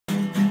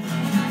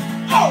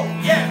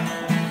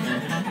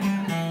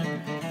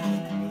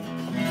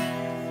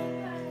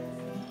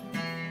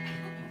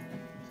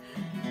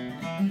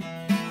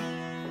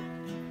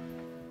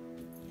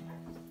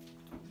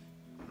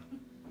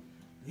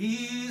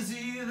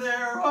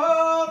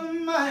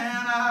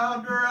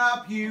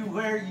you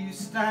where you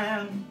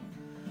stand.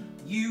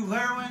 You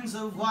wear wings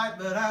of white,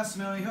 but I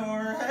smell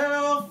your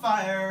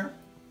hellfire.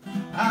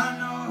 I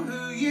know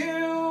who you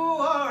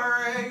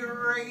are, a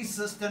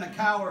racist and a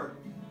coward.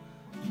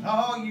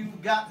 All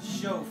you've got to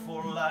show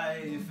for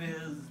life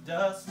is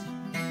dust.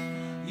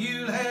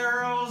 You lay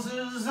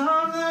roses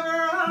on the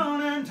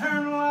ground and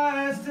turn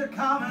lies to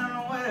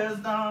common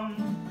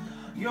wisdom.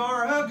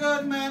 You're a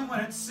good man when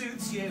it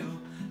suits you.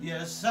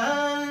 Yes,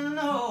 I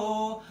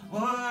know.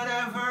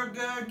 Whatever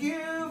good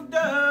you've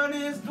done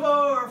is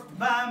dwarfed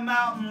by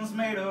mountains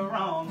made of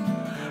wrong.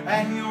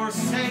 And your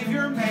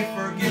Savior may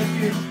forgive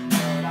you,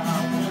 but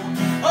I won't.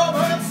 Oh,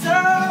 but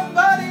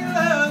somebody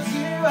loves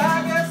you.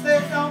 I guess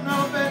they don't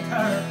know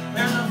better.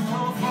 There's a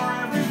fool for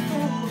every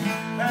fool,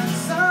 and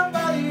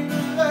somebody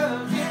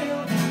loves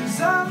you.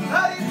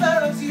 Somebody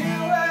loves you.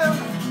 Well,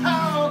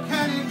 how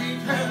can it be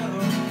true?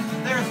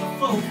 There's a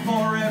fool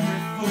for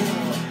every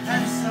fool,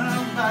 and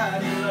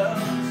somebody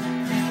loves you.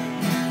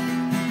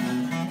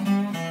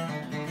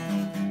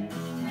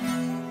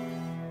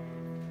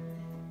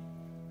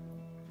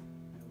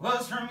 It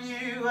was from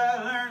you I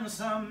learned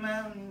some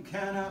men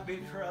cannot be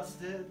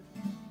trusted.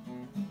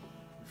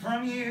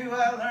 From you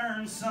I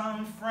learned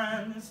some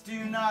friends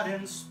do not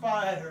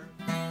inspire.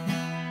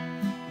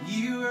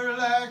 You were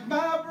like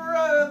my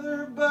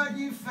brother, but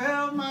you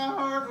filled my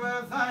heart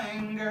with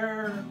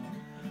anger.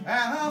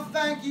 And I'll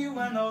thank you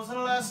when those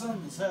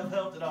lessons have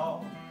helped at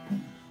all.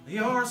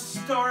 Your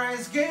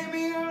stories gave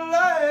me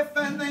life,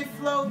 and they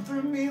flowed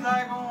through me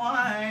like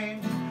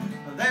wine.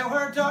 They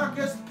were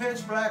darkest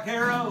pitch black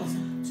arrows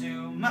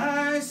to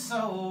my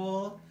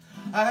soul.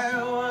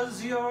 I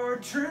was your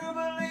true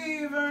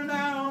believer,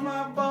 now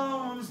my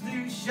bones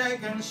do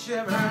shake and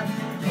shiver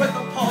with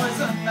the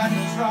poison that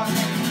you trod me.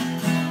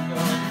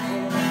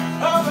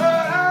 Oh,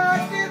 but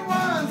I did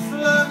once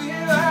love you,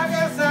 I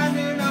guess I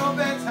knew no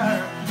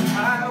better.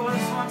 I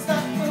was once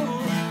that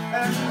fool,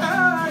 and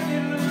I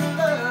didn't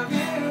love you.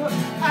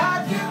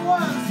 I did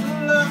once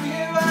love you,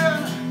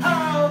 and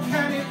how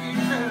can it be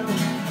true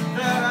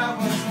that I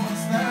was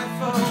once that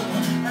fool,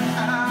 and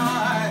how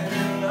I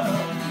did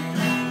love you?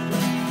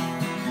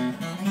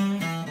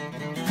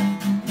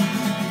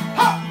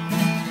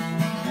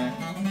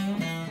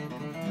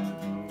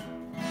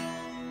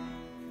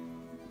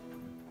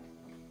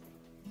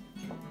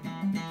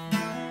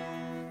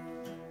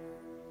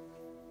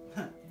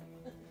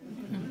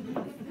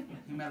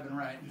 You might have been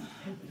right.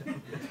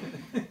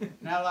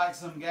 Now, like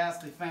some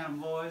ghastly phantom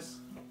voice,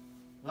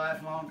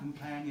 lifelong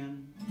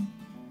companion,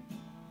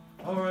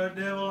 or a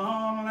devil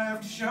on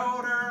left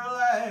shoulder,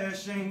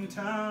 lashing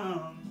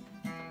tongue,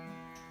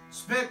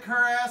 spit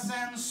caress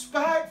and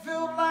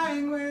spite-filled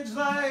language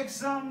like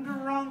some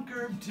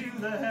drunkard to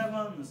the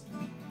heavens.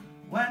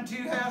 When to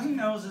hell he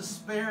knows his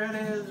spirit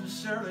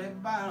is surely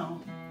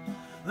bound.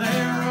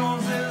 Lay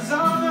roses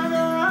on the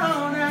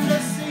ground and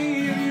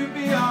deceive you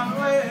beyond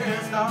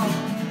wisdom.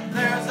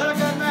 There's a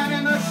good man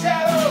in the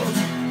shadows,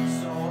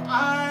 so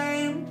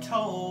I'm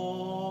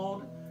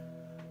told.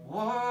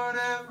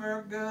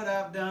 Whatever good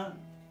I've done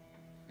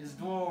is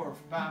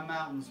dwarfed by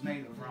mountains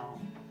made of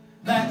wrong.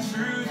 That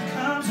truth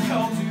comes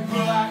cold to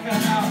black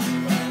and out.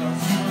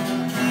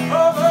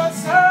 Oh, but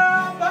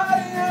some